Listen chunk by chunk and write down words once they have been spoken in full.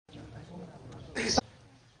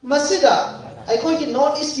Masida, I call it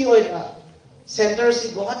Northeast Center si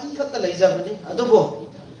Guwahati ka talay adubo.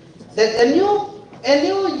 That a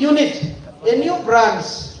new unit, a new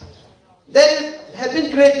branch that had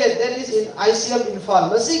been created, that is in ICM Imphal.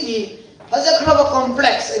 Masigi, has a kind of a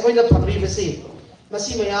complex, I call it Pamri Masi.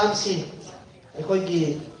 Masi Mayam si, I call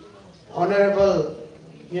it Honorable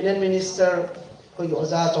Union Minister, I call it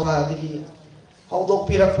Oza Toha Digi, Haudok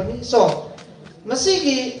Pirapani. So,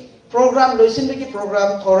 Masigi program, Loisinbiki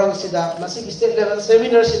program, Torang Sida, Masigi state level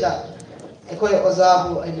seminar Sida, I call it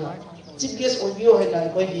Ozabu, I know. Chief guest of you, I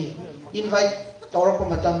call it invite Torako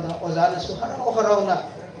Matanda, Ozana Suhara na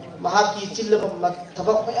Mahaki Chilla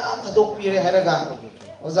Tabak Hadok Pire Heraga,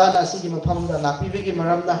 Ozana Sigi Mapamda, Lapivigi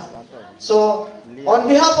Maramna. So, on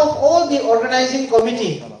behalf of all the organizing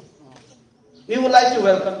committee, we would like to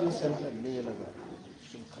welcome you, sir.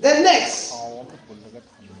 Then next,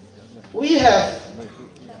 we have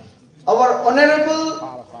our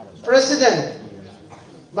Honorable President,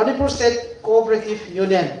 Manipur State Cooperative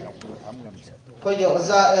Union, Koy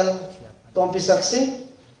Oza L. Tompisak Singh.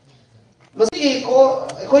 Masigi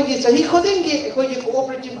koy sahi khodingi koy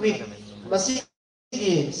cooperative week. Masigi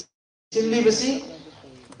Simli Basi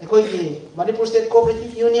koy Manipur State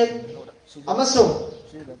Cooperative Union. Amasung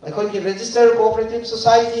koy Registered Cooperative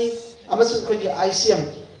Society. Amasung koy ICM.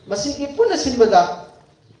 Masigi puna sinbada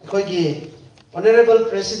koy Honorable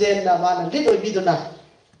President na man lead oy biduna.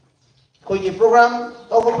 Koy program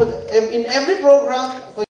in every program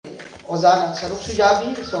koy Ozana Saruk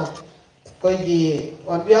Sujabi. So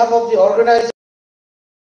on behalf of the organizer,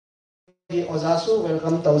 Ozasu,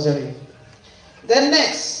 welcome Tauzari. Then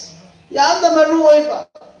next, Yanda Maru Oipa,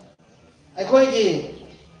 I call the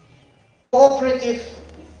Cooperative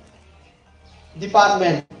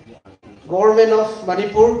Department, Government of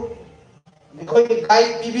Manipur, I call the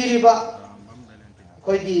Guide Bibiriba, I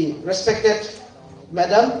call the respected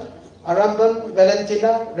Madam Arambam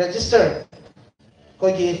Valentina, registered, I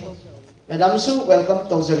call the Madam Su, welcome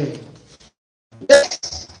Tauzari.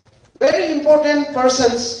 Next, very important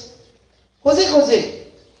persons, Jose,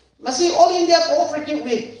 Masi All India Cooperative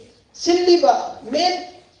Week, Sinliba, main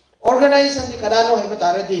organization di Kadano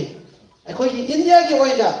Hebataradi. Ako India ki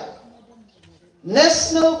oida,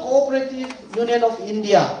 National Cooperative Union of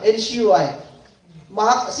India, NCUI.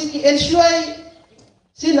 Siki NCUI,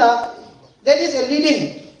 sina, that is a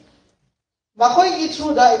leading. Makoy ki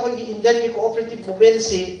through da, ako Indian Cooperative Movement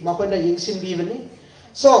si, makoy na yung simbibani.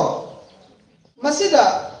 So,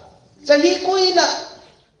 Masida, sahi ko na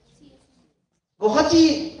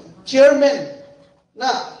Guwahati chairman na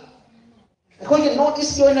ako yung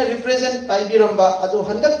Northeast ko na represent tayo biramba ado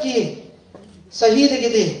handak ki sahi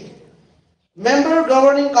dagiti Member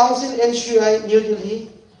Governing Council NCUI New Delhi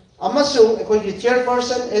amasung ako yung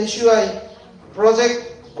chairperson NCUI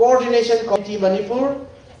Project Coordination Committee Manipur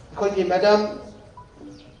ako yung Madam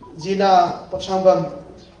Zina Potsambam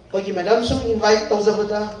kogi madam sum invite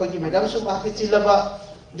tawzabada kogi madam sum akit sila ba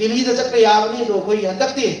dili da sa kayamani do kogi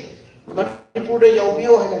handakti Manipur da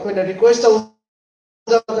yawbiyo hay ko na request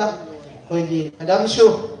tawzabada kogi madam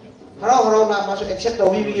sum haraw na maso accept da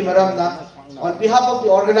wibi maram na on behalf of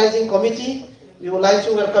the organizing committee we would like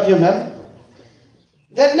to welcome you, ma'am.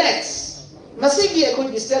 Then next masigi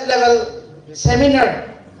kogi state level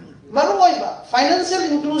seminar maruoy ba financial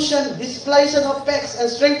inclusion, displacement of tax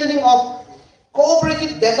and strengthening of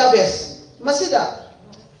cooperative database. Masida.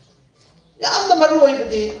 Yaam na maruoy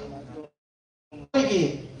budi.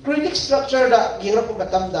 Critic structure da gingrap ko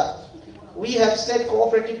batamda. We have state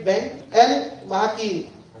cooperative bank and mahaki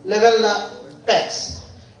level na tax.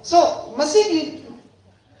 So masigi.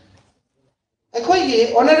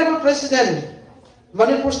 Ako'y Honorable President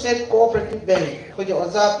Manipur State Cooperative Bank. Ako'y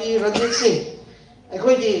Ozapi Ranjit Singh.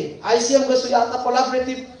 Ako'y ICM gusto yata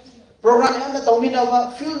collaborative program yang na tawmin na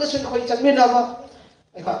field na siya ko'y chagmin na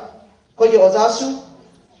ko'y Ozasu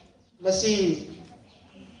masi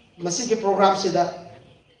ki program sida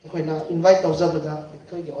ko'y na invite tawza bada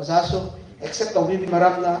ko'y Ozasu except ang bibi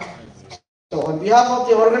maram na. So on behalf of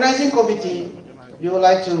the organizing committee we would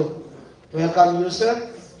like to welcome you, sir.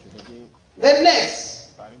 Then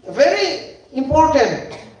next, very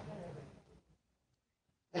important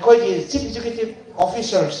ko'y chief executive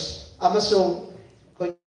officers amasung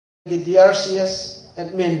the DRCS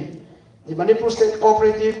admin, the Manipur State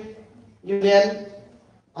Cooperative Union,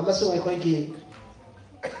 amasung ako'y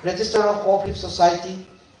Register of Cooperative Society,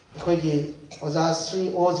 ako'y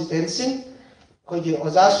Ozasri O Zitensing, ako'y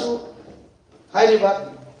Ozasu,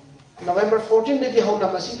 Hairibat, November 14, naging hau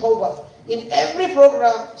na masipaw ba. In every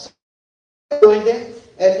program,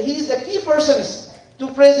 and he is the key person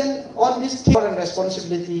to present on this team and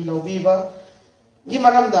responsibility, no viva,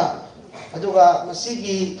 gimaramda. aduga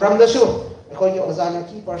masigi from the show akoi ozana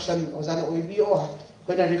key person ozana oibio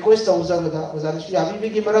koina request ozagada ozana su yabi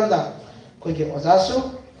bigi maramda koi ke ozasu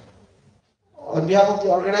on behalf of the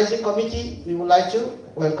organizing committee we would like to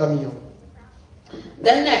welcome you.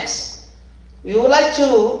 Then next we would like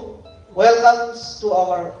to welcome to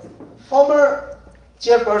our former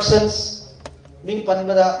chairpersons Ming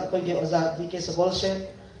Panmada akoi ke oza DK Sabolshe,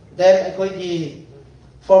 then akoi ke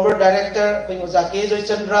former director akoi oza K Joy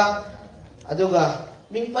Chandra aduga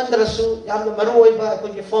Ming Pandrasu yamna maruoiba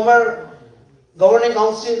akoi ke former governing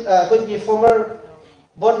council akoi ke former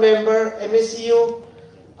board member MSCU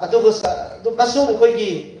aduga basu akoi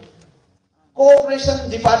ke cooperation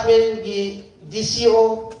department ki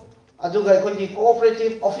DCO aduga akoi ke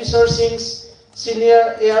cooperative officer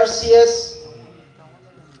senior ARCS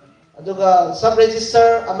aduga sub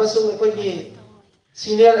register amasung akoi ke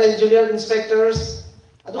senior and junior inspectors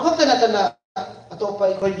aduga tana atopa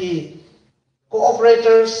akoi ke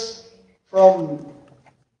cooperators from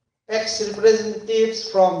ex representatives,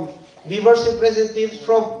 from viewers representatives,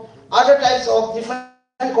 from other types of different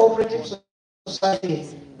cooperative society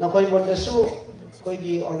na koi bondasu koi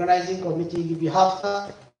ki organizing committee ki behalf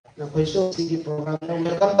na koi so ki program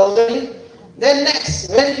welcome totally. Then next,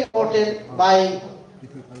 very important, by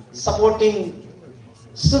supporting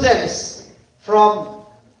students from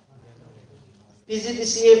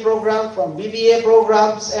PGDCA program, from BBA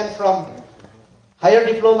programs, and from higher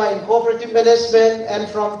diploma in cooperative management, and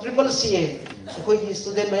from CCA. Akoi ki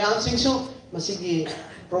student mayam singsu masigi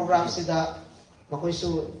program sida makoi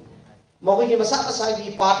su makoi ki masa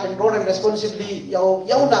ki part and role and responsibility yau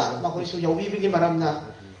na makoi su yau bigi maram na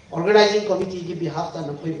organizing committee ki behalf ta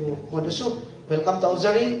nakoi ko modasu welcome to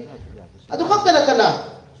Ozari adu khapta kana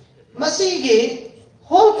masigi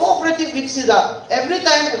whole cooperative week sida every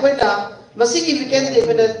time akoi na masigi weekend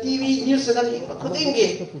de na TV news channel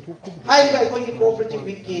khudinge hai ba akoi ki cooperative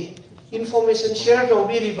week ki information share to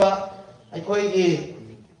bi riba akoi ki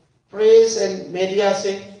press and media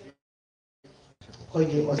se akoi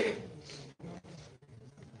ki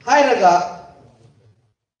hai raga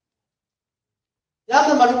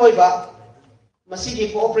yamna manuoi ba masigi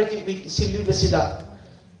cooperative week silu besida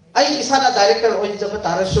ai isana director oi jaba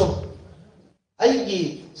taraso ai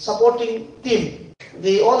ki supporting team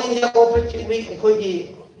the all India cooperative week akoi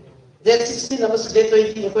ki date 16 namas date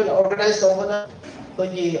 20 akoi organize tawna akoi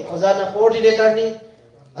ki ozana coordinator ni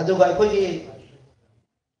aduga akoi ki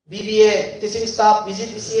BBA teaching staff,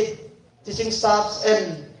 BGTCA teaching staffs,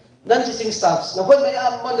 and non-teaching staffs nakoi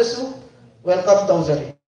mayam mandasu welcome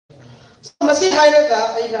tawzari. So masih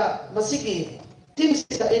hairaga aina masigi team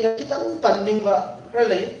sida aina kitang panlingba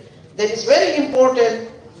really that is very important.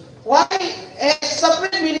 Why a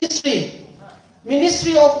separate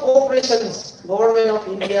Ministry of Cooperations, Government of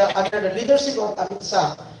India under the leadership of Amit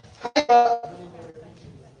Shah,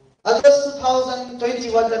 August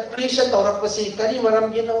 2021 the creation taurakpasi kani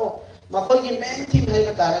maram gino makoi ki main theme hai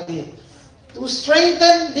bataradi to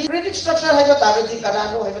strengthen the credit structure hai bataradi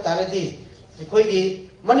kanano hai bataradi koi ki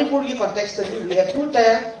Manipur ki context we have two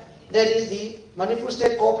terms, that is the Manipur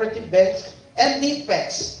State Cooperative Bank and the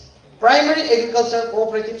PACS, Primary Agriculture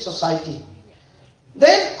Cooperative Society.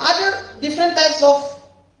 Then other different types of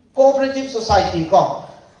cooperative society ko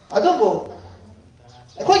adugo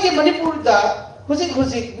koi ki Manipur da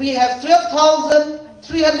huzik we have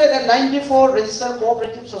 12,394 registered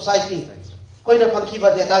cooperative society koi na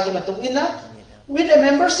pangkiba data gi matung ina with a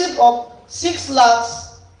membership of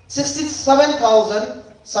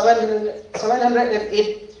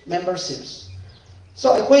 6,67,708 memberships.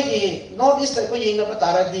 So akoi ki Northeast akoi yeng na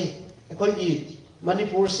pataradi akoi ki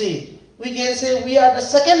Manipur si we can say we are the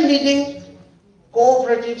second leading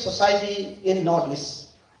cooperative society in Northeast.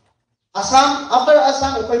 Assam, after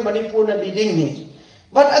Assam, akoi Manipur na leading ni.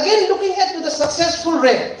 But again, looking at the successful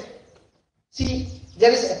rate, see,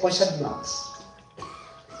 there is a question marks.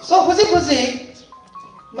 So, kuzi,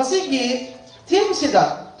 masigi, team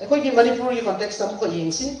sida, akoi ki Manipur ki context tam ko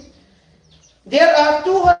yingsi, there are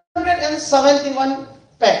 271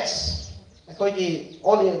 packs. Akoi ki,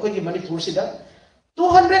 all akoi ki Manipur sida,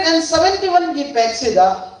 271 ki packs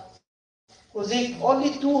sida, kuzi, only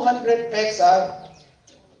 200 packs are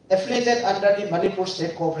affiliated under the Manipur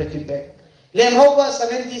State Cooperative Bank. LAMPHEL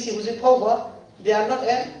 70 si they are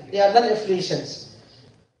non-affiliations.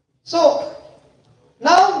 So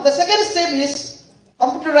now the second step is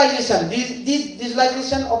computerization.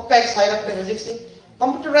 Digitalization of PACS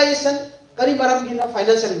computerization kari maram gina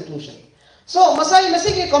financial inclusion. So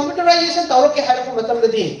masigi computerization tawro ke haira ko matam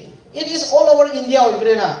ladi. It is all over India or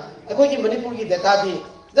Grena. Akoi ki Manipur ki data di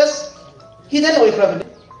just hidden oy problem.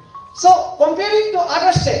 So comparing to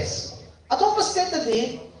other states, atopa state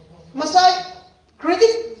di Masai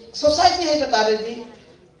critic society hai batare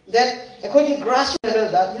that according to grassroots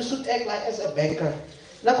level that you should act like as a banker.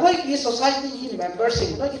 Nakoi ki society members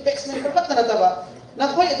sing, no tax member kat na taba.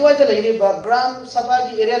 Nakoi adwai da laini ba gram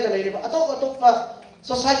sabha di area da laini ba atok pa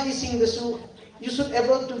society sing the su you should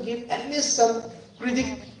able to give at least some critic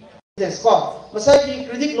yes ko. Masai ki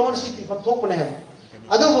critic loan si ti thok pa na hai.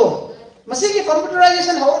 Adugo masai ki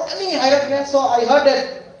computerization how ani higher so I heard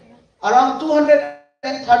that around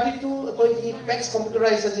 232 PAX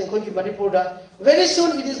computerization in Manipur. Very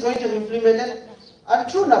soon it is going to be implemented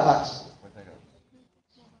and through Nabat.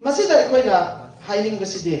 Masida Equina hiding the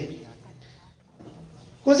city.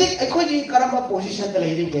 Kuzik Equity Karamba position the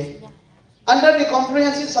lady. Under the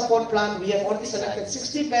comprehensive support plan, we have already selected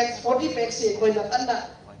 60 PAX, 40 PAX Equina Anna.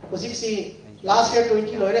 Kuzik last year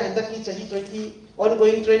 20 lawyer and that is 20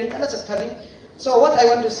 ongoing training and that's a. So what I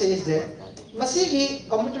want to say is that Masigi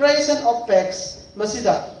computerization of PAX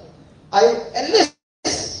Masida. At least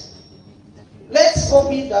let's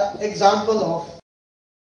copy the example of.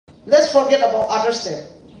 Let's forget about other states.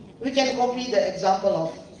 We can copy the example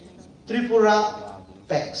of Tripura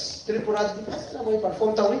PAX. Tripura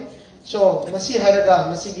perform tawi. So masi haraga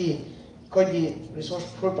masigi koi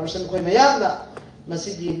resourceful person koi mayam na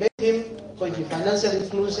masigi team koi financial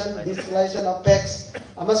inclusion, digitalization of PAX,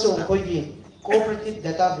 amasung koi cooperative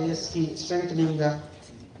database ki strengthening the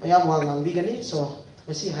mayam wang bigani. So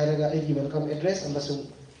masi haraga egi welcome address amasung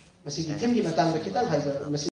masi team ki matang kita haiba masi